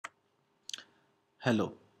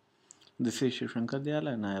Hello, this is Shankar Dayal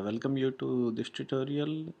and I welcome you to this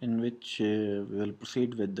tutorial in which we will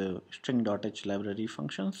proceed with the string.h library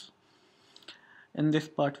functions. In this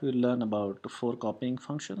part we will learn about four copying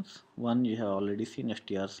functions. One you have already seen,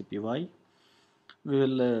 strcpy. We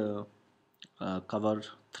will cover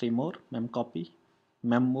three more, memcpy,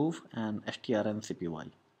 memmove and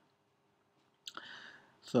strncpy.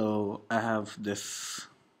 So I have this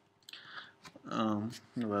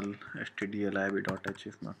stdlib.h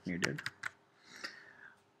is not needed.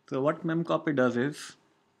 So what memcpy does is,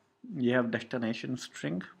 you have destination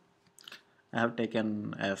string I have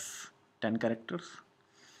taken as 10 characters,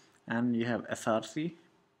 and you have src,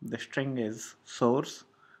 the string is source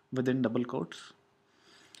within double quotes,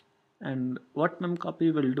 and what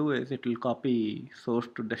memcpy will do is it will copy source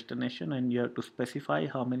to destination, and you have to specify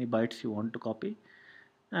how many bytes you want to copy,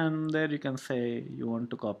 and there you can say you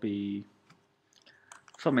want to copy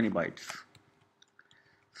so many bytes.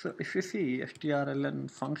 So if you see strlen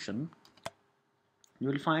function, you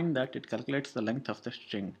will find that it calculates the length of the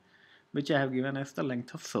string, which I have given as the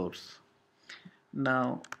length of source.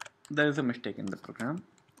 Now there is a mistake in the program.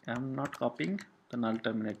 I am not copying the null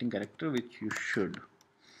terminating character, which you should,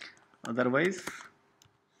 otherwise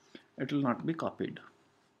it will not be copied.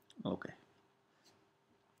 Okay,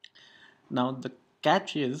 now the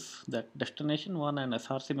catch is that destination 1 and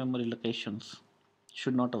src memory locations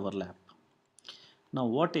should not overlap. Now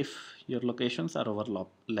what if your locations are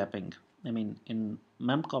overlapping? I mean, in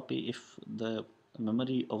memcpy, if the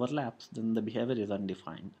memory overlaps, then the behavior is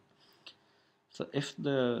undefined. So if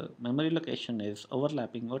the memory location is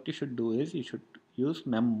overlapping, what you should do is you should use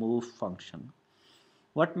memmove function.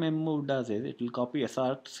 What memmove does is it will copy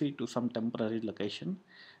src to some temporary location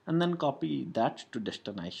and then copy that to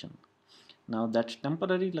destination. Now that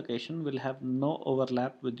temporary location will have no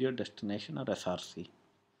overlap with your destination or src.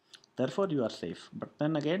 Therefore you are safe. But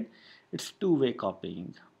then again, it's two-way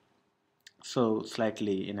copying, so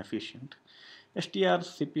slightly inefficient.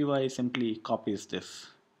 strcpy simply copies this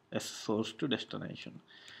as source to destination.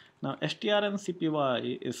 Now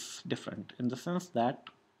strncpy is different in the sense that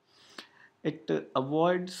it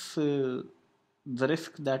avoids the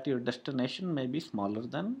risk that your destination may be smaller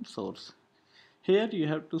than source. Here you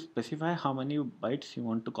have to specify how many bytes you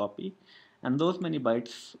want to copy, and those many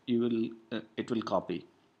bytes it will copy.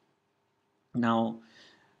 Now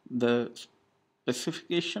the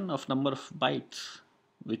specification of number of bytes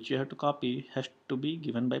which you have to copy has to be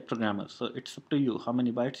given by programmer, so it's up to you how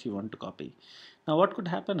many bytes you want to copy. Now what could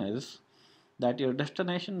happen is that your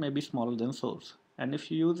destination may be smaller than source, and if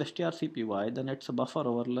you use strcpy, then it's a buffer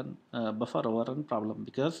overrun problem,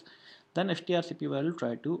 because then strcpy will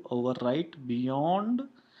try to overwrite beyond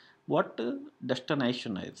what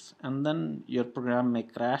destination is, and then your program may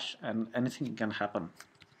crash and anything can happen.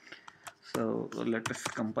 So let us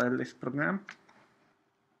compile this program.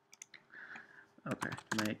 Okay,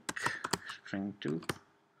 make string2,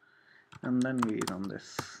 and then we run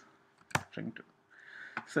this string2.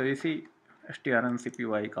 So you see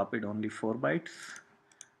strncpy copied only 4 bytes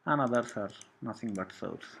and others are nothing but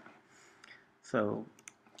source. So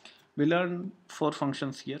we learned 4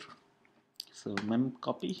 functions here. So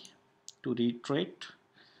memcpy, to reiterate,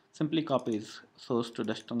 simply copies source to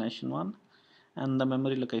destination 1, and the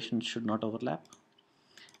memory location should not overlap.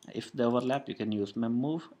 If they overlap, you can use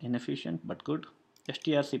memmove, inefficient but good.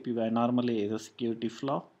 strcpy normally is a security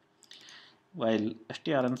flaw, while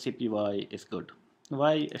strncpy is good.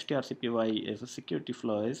 Why strcpy is a security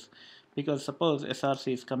flaw is because suppose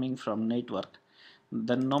src is coming from network,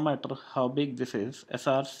 then no matter how big this is,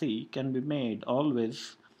 src can be made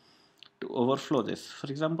always to overflow this. For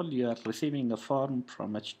example, you are receiving a form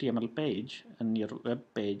from HTML page, and your web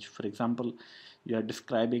page, for example, you are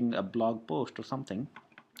describing a blog post or something,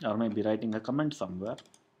 or maybe writing a comment somewhere,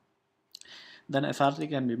 then src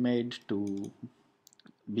can be made to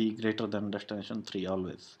be greater than destination 3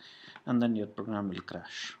 always, and then your program will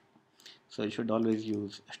crash. So you should always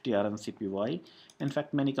use strncpy. In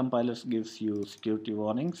fact, many compilers gives you security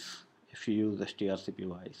warnings if you use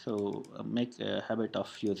strcpy. So make a habit of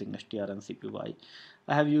using strncpy.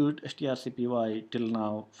 I have used strcpy till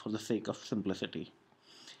now for the sake of simplicity.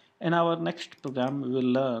 In our next program, we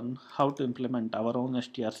will learn how to implement our own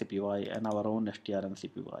strcpy and our own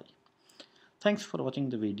strncpy. Thanks for watching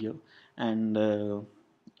the video, and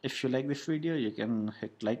if you like this video, you can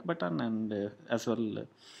hit like button, and as well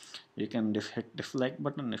you can hit dislike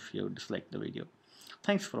button if you dislike the video.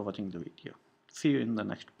 Thanks for watching the video. See you in the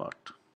next part.